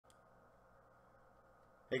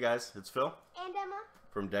Hey guys, it's Phil And Emma.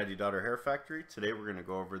 from Daddy Daughter Hair Factory. Today we're going to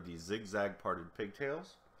go over the Zig Zag parted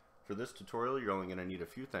pigtails. For this tutorial you're only going to need a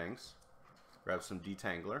few things. Grab some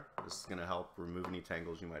detangler. This is going to help remove any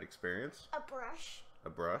tangles you might experience. A brush. A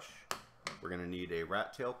brush. We're going to need a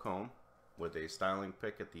rat tail comb with a styling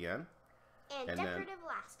pick at the end. And decorative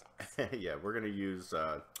elastics. Yeah, we're going to use,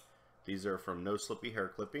 these are from No Slippy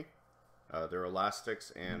Hair Clippy. They're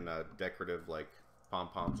elastics and decorative like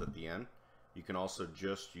pom-poms at the end. You can also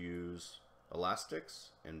just use elastics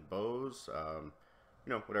and bows, you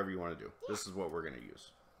know, whatever you want to do. Yeah. This is what we're going to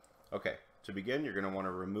use. Okay, to begin, you're going to want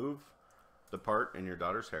to remove the part in your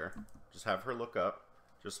daughter's hair. Just have her look up,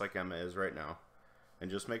 just like Emma is right now,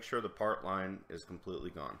 and just make sure the part line is completely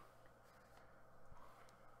gone.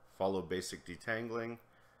 Follow basic detangling.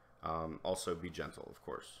 Also be gentle, of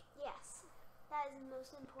course. Yes, that is the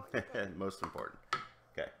most important thing. Most important.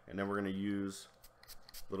 Okay, and then we're going to use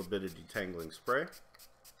a little bit of detangling spray. This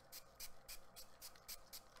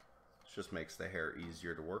just makes the hair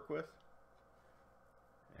easier to work with.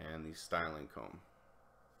 And the styling comb.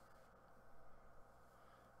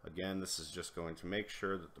 Again, this is just going to make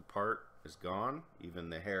sure that the part is gone. Even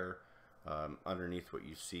the hair underneath what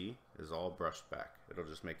you see is all brushed back. It'll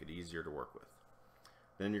just make it easier to work with.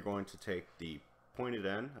 Then you're going to take the pointed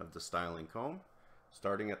end of the styling comb,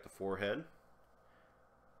 starting at the forehead.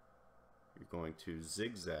 You're going to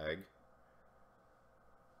zigzag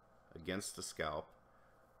against the scalp,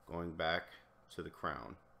 going back to the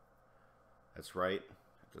crown. That's right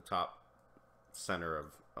at the top center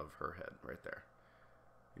of her head, right there.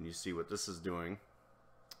 And you see what this is doing,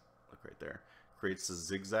 look right there, creates a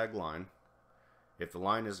zigzag line. If the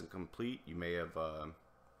line isn't complete, you may have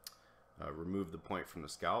removed the point from the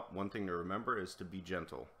scalp. One thing to remember is to be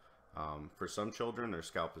gentle. For some children, their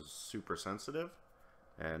scalp is super sensitive,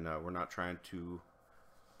 and we're not trying to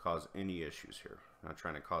cause any issues here. Not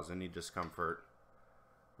trying to cause any discomfort.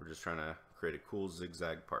 We're just trying to create a cool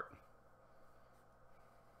zigzag part.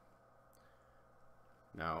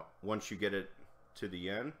 Now, once you get it to the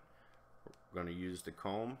end, we're going to use the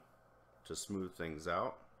comb to smooth things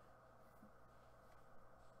out.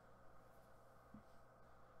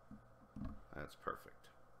 That's perfect.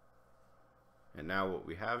 And now what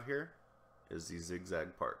we have here is the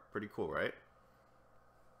zigzag part. Pretty cool, right?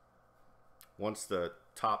 Once the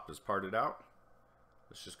top is parted out,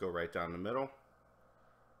 let's just go right down the middle.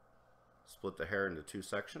 Split the hair into two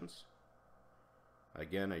sections.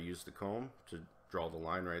 Again, I use the comb to draw the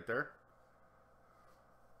line right there.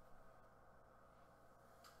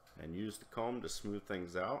 And use the comb to smooth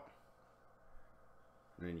things out.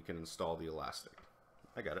 And then you can install the elastic.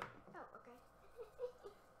 I got it. Oh, okay.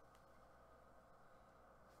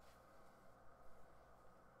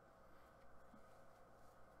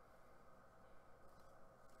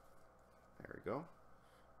 There we go.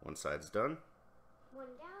 One side's done. One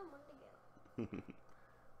down, one to go.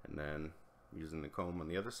 And then using the comb on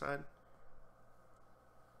the other side.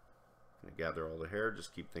 Gonna gather all the hair,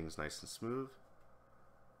 just keep things nice and smooth.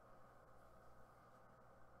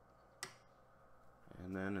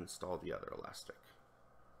 And then install the other elastic.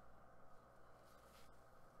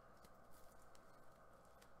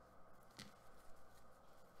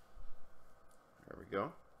 There we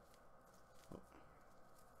go.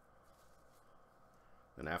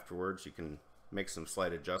 Then afterwards you can make some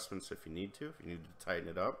slight adjustments if you need to. If you need to tighten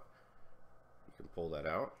it up, you can pull that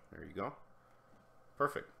out. There you go.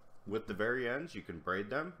 Perfect. With the very ends, you can braid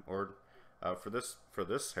them, or for this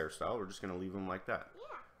hairstyle, we're just going to leave them like that.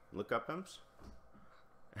 Yeah. Look up, Ems.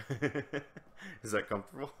 Is that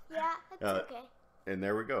comfortable? Yeah, that's okay. And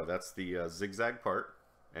there we go. That's the zigzag part,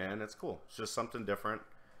 and it's cool. It's just something different,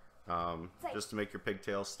 just to make your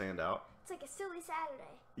pigtails stand out. It's like a silly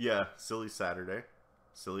Saturday. Yeah, silly Saturday.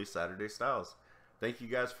 Silly Saturday styles. Thank you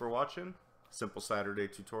guys for watching Simple Saturday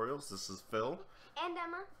Tutorials. This is Phil. And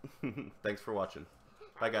Emma. Thanks for watching.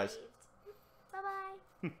 Bye, guys.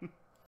 Bye-bye.